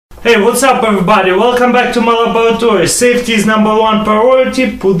Hey, what's up everybody? Welcome back to my laboratory. Safety is #1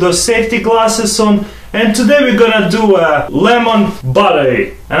 priority. Put those safety glasses on. And today we're gonna do a lemon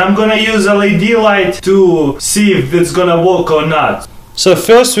battery. And I'm gonna use LED light to see if it's gonna work or not. So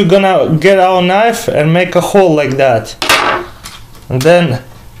first we're gonna get our knife and make a hole like that. And then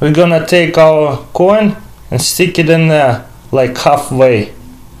we're gonna take our coin and stick it in there like halfway.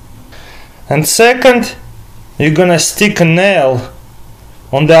 And second, you're gonna stick a nail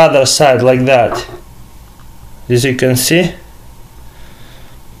on the other side like that, as you can see.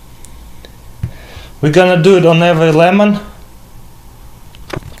 We're gonna do it on every lemon.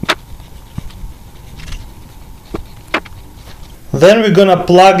 Then we're gonna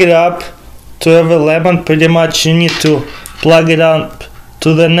plug it up to every lemon. Pretty much you need to plug it up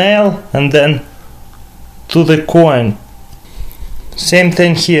to the nail and then to the coin. Same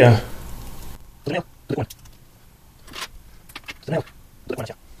thing here.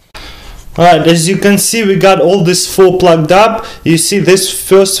 Alright, as you can see, we got all this four plugged up. You see this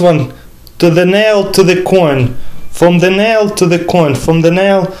first one to the nail to the coin, from the nail to the coin, from the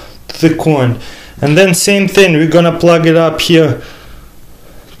nail to the coin. And then same thing, we're gonna plug it up here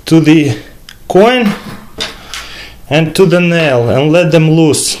to the coin and to the nail and let them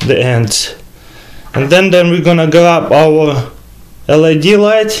loose the ends. And then we're gonna grab our LED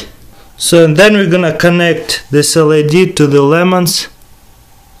light. So then we're gonna connect this LED to the lemons.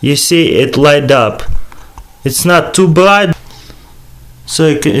 You see it light up. It's not too bright. So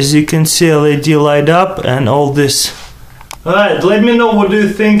as you can see, LED light up and all this. Alright, let me know what do you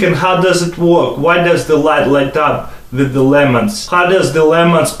think and how does it work? Why does the light up with the lemons? How does the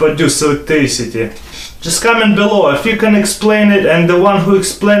lemons produce electricity? Just comment below if you can explain it, and the one who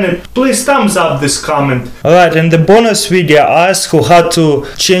explained it, please thumbs up this comment. Alright, in the bonus video I asked you how to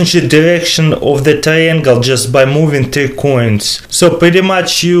change the direction of the triangle just by moving 3 coins. So pretty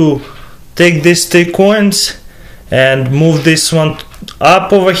much you take these 3 coins and move this one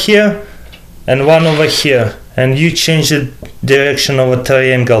up over here and one over here, and you change the direction of a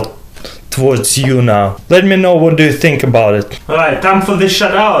triangle towards you now. Let me know what do you think about it. Alright, time for the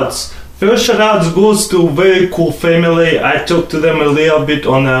shoutouts. First shoutouts goes to very cool family. I talked to them a little bit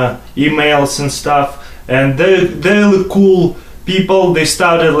on emails and stuff, and they're really cool people. They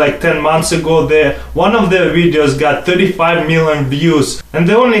started like 10 months ago. One of their videos got 35 million views and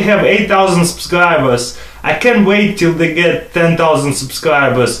they only have 8,000 subscribers. I can't wait till they get 10,000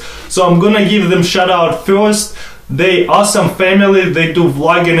 subscribers. So I'm gonna give them shout out first. They awesome family. They do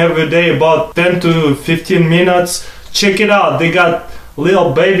vlogging every day about 10 to 15 minutes. Check it out. They got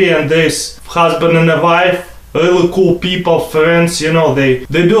little baby and this husband and a wife. Really cool people, friends, you know, they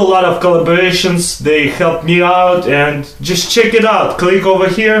do a lot of collaborations. They help me out, and just check it out. Click over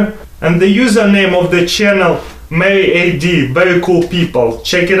here and the username of the channel, Mary AD. Very cool people.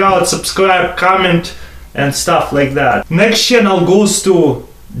 Check it out, subscribe, comment and stuff like that. Next channel goes to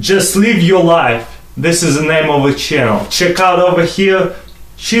Just Live Your Life. This is the name of the channel. Check out over here.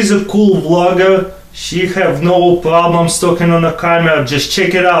 She's a cool vlogger. She have no problems talking on the camera. Just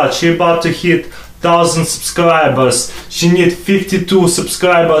check it out. She about to hit 1,000 subscribers. She need 52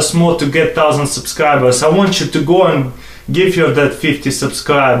 subscribers more to get 1,000 subscribers. I want you to go and give her that 50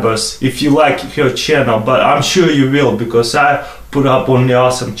 subscribers if you like her channel, but I'm sure you will, because I put up only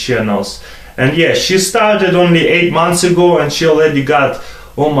awesome channels. And yeah, she started only 8 months ago and she already got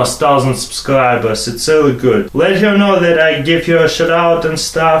almost 1,000 subscribers. It's really good. Let her know that I give her a shout out and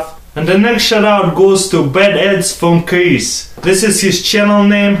stuff. And the next shout out goes to Bad Ads from Chris. This is his channel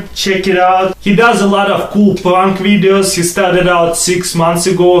name, check it out. He does a lot of cool prank videos. He started out 6 months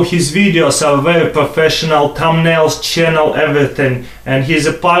ago. His videos are very professional, thumbnails, channel, everything. And he's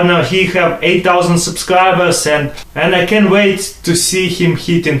a partner. He have 8,000 subscribers and I can't wait to see him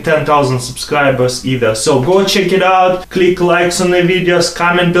hitting 10,000 subscribers either. So go check it out, click likes on the videos,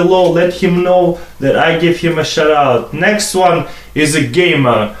 comment below, let him know that I give him a shout out. Next one is a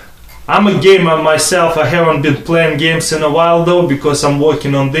gamer. I'm a gamer myself. I haven't been playing games in a while though, because I'm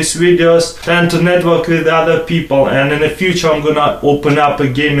working on these videos, trying to network with other people, and in the future I'm gonna open up a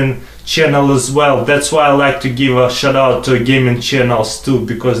gaming channel as well. That's why I like to give a shout out to gaming channels too,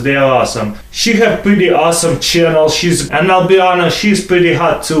 because they are awesome. She have pretty awesome channels, and I'll be honest, she's pretty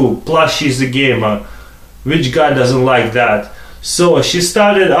hot too, plus she's a gamer. Which guy doesn't like that? So she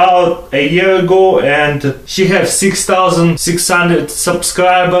started out a year ago and she has 6,600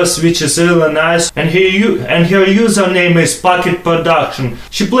 subscribers, which is really nice. And her username is Pocket Production.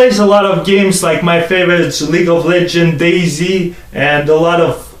 She plays a lot of games like my favorites, League of Legends, DayZ, and a lot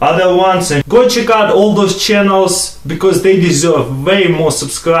of other ones, and go check out all those channels because they deserve way more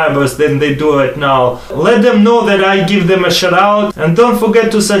subscribers than they do right now. Let them know that I give them a shout out, and don't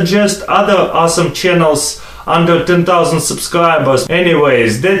forget to suggest other awesome channels under 10,000 subscribers.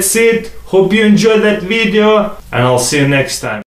 Anyways, that's it. Hope you enjoyed that video, and I'll see you next time.